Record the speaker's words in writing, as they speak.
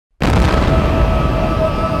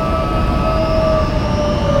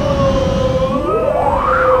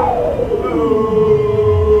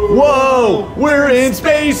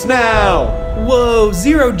space now! Whoa,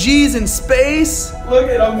 0 G's in space? Look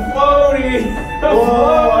at I'm floating!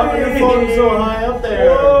 I'm floating so high up there.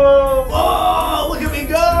 Whoa! Oh, look at me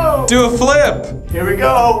go! Do a flip! Here we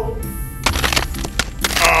go.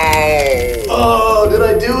 Oh, did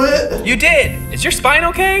I do it? You did! Is your spine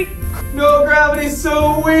okay? No, gravity's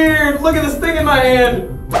so weird! Look at this thing in my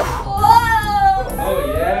hand! Whoa!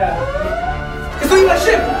 Oh, yeah. It's Levi's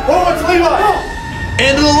ship! Oh, it's Levi!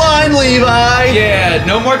 End of the line, Levi! Yeah,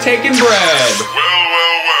 no more taking bread.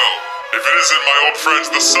 Well. If it isn't my old friends,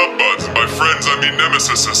 the Subbuds, and by friends I mean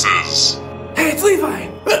nemesises. Hey, it's Levi!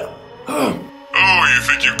 Oh, you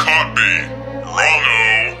think you caught me?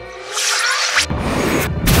 Wrong-o.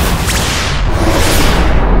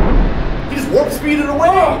 He just warp speeded away!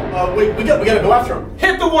 Wait, we gotta go after him.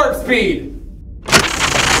 Hit the warp speed!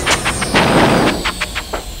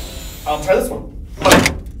 I'll try this one.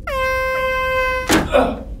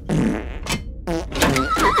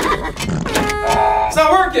 It's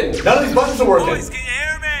not working! None of these buttons are working. Boys, can you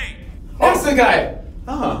hear me? That's the guy!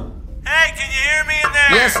 Hey, can you hear me in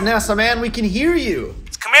there? Yes, NASA man, we can hear you.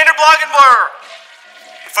 It's Commander Bloggenblur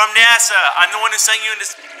from NASA. I'm the one who sent you in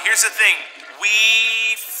this. Here's the thing.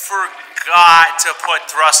 We forgot to put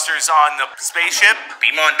thrusters on the spaceship.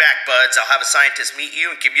 Beam on back, buds. I'll have a scientist meet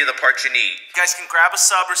you and give you the parts you need. You guys can grab a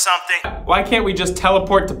sub or something. Why can't we just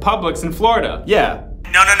teleport to Publix in Florida? Yeah.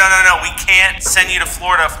 No. We can't send you to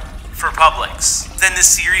Florida for Publix. Then the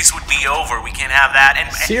series would be over. We can't have that.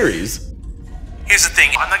 And Series? here's the thing.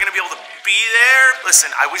 I'm not gonna be able to be there.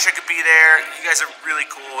 Listen, I wish I could be there. You guys are really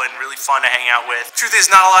cool and really fun to hang out with. Truth is,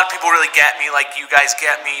 not a lot of people really get me like you guys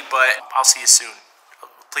get me, but I'll see you soon.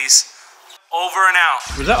 Please. Over and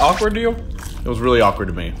out. Was that awkward to you? It was really awkward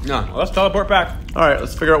to me. No, let's teleport back. All right,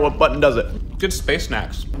 let's figure out what button does it. Good space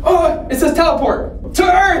snacks. Oh, it says teleport. To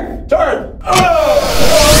Earth! Turn!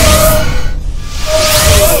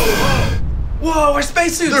 Whoa, our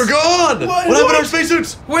spacesuits! They're gone! What happened to our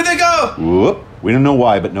spacesuits? Where'd they go? Whoop. We don't know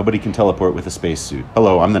why, but nobody can teleport with a spacesuit.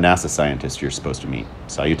 Hello, I'm the NASA scientist you're supposed to meet.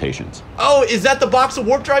 Salutations. Oh, is that the box of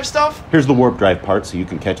warp drive stuff? Here's the warp drive part so you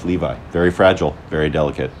can catch Levi. Very fragile, very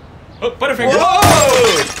delicate. Oh, Butterfinger.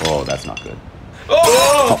 Whoa! Oh, that's not good.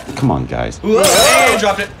 Oh! Oh, come on, guys. Whoa! Hey,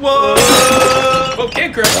 dropped it. Whoa! Oh,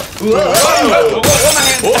 kid grip. Whoa! Whoa, my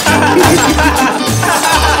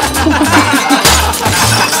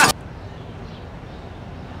hand.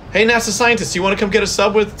 Hey, NASA scientist, you want to come get a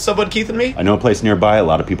sub with Subbud Keith and me? I know a place nearby a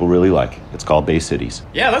lot of people really like. It's called Bay Cities.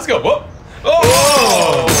 Yeah, let's go. Whoa!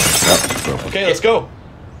 Oh! Okay, let's go.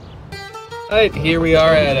 Alright, here we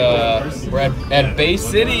are we're at Bay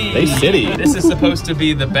City. Bay City? This is supposed to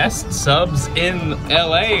be the best subs in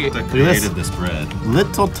LA. Created this bread.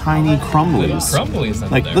 Little tiny crumblies. Crumblies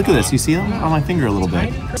under Like, there. look at this. You see them on my finger a little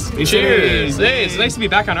bit. Cheers! Hey, it's nice to be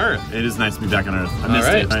back on Earth. It is nice to be back on Earth. I missed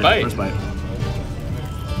it. All right, First bite.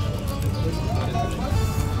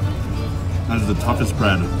 That is the toughest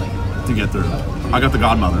bread to get through. I got the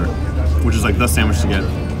Godmother, which is like the sandwich to get,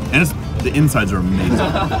 and the insides are amazing.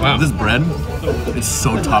 Wow. This bread, it's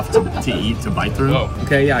so tough to eat, to bite through. Oh,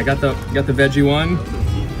 okay, yeah, I got the veggie one.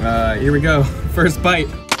 Here we go. First bite.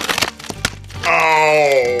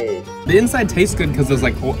 Oh! The inside tastes good because there's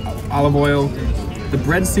like olive oil. The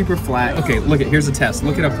bread's super flat. Okay, look at here's a test.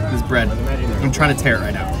 Look at this bread. I'm trying to tear it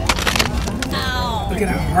right now. Look at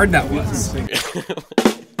how hard that was.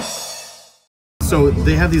 So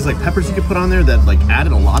they have these like peppers you can put on there that like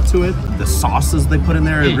added a lot to it. The sauces they put in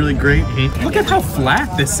there are really great. Look at how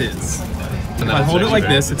flat this is. If I hold it like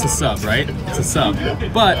this, it's a sub, right? It's a sub.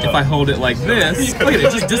 But if I hold it like this, look at it,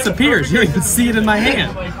 it just disappears. You don't even see it in my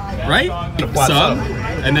hand, right? Sub,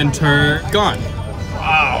 and then turn, gone.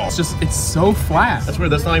 Wow. It's so flat. That's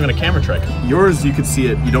weird, that's not even a camera trick. Yours, you could see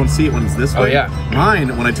it. You don't see it when it's this way. Oh, yeah.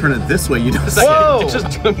 Mine, when I turn it this way, you don't see Whoa! it. It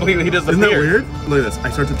just completely disappeared. Isn't that weird? Look at this. I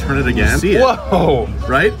start to turn it again. You see it. Whoa!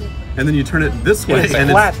 Right? And then you turn it this way, It's and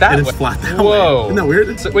flat that it's way. flat that Whoa. way. Isn't that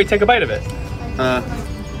weird? So, wait, take a bite of it.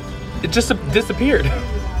 It just disappeared.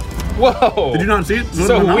 Whoa! Did you not see it?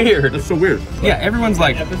 So weird. That's so weird. Yeah, everyone's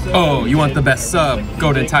like, oh, you want the best sub,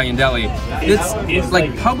 go to Italian Deli. It's like,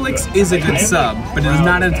 Publix is a good sub, but it is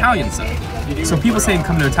not an Italian sub. So people saying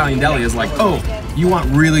come to Italian Deli is like, oh, you want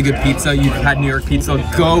really good pizza, you've had New York pizza,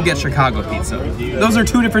 go get Chicago pizza. Those are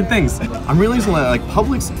two different things. I'm realizing that like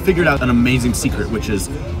Publix figured out an amazing secret, which is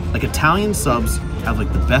like Italian subs have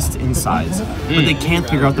like the best insides, but they can't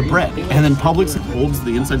figure out the bread. And then Publix holds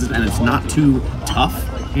the insides and it's not too tough.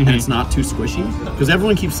 And it's not too squishy, because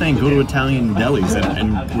everyone keeps saying go to Italian delis,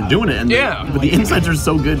 and we're doing it. And Yeah. but the insides are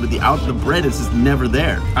so good, but the bread is just never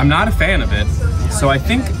there. I'm not a fan of it, so I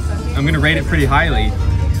think I'm gonna rate it pretty highly.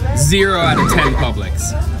 0 out of 10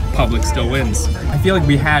 Publix. Publix still wins. I feel like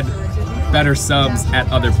we had better subs at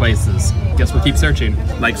other places. Guess we'll keep searching.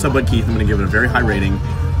 Like Subbud Keith, I'm gonna give it a very high rating.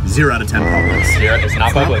 0 out of 10 Publix. It's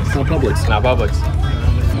not Publix. It's not Publix. It's not Publix.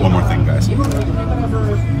 One more thing, guys.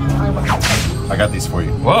 I got these for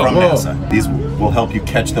you. Whoa. From NASA. These will help you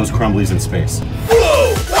catch those crumblies in space.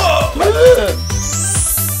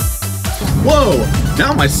 Whoa!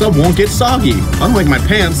 Now my sub won't get soggy, unlike my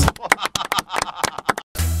pants.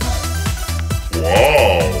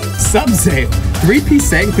 SubSafe. 3-piece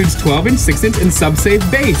set includes 12-inch, 6-inch, and SubSafe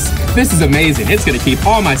base. This is amazing. It's gonna keep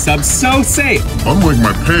all my subs so safe. Unlike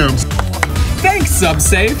my pants. Thanks,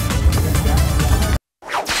 SubSafe.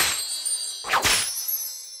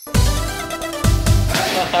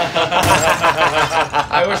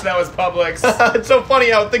 I wish that was Publix. It's so funny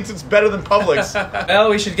how it thinks it's better than Publix. Well,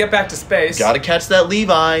 we should get back to space. Gotta catch that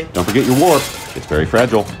Levi. Don't forget your warp. It's very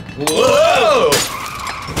fragile. Whoa!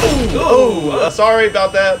 Oh, sorry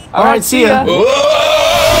about that. All right, see ya.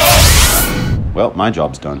 Well, my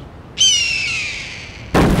job's done.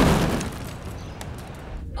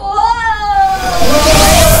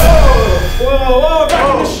 Whoa,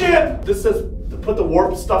 back to the ship. This says to put the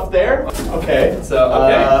warp stuff there. Okay. So,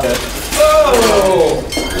 okay.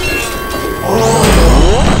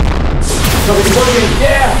 Somebody's working.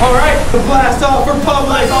 Yeah, all right. The blast off for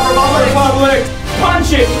Publix. Publix.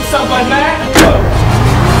 Punch it, somebody, Matt.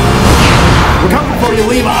 We're coming for you,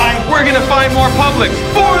 Levi. We're gonna find more Publix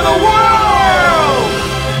for the world.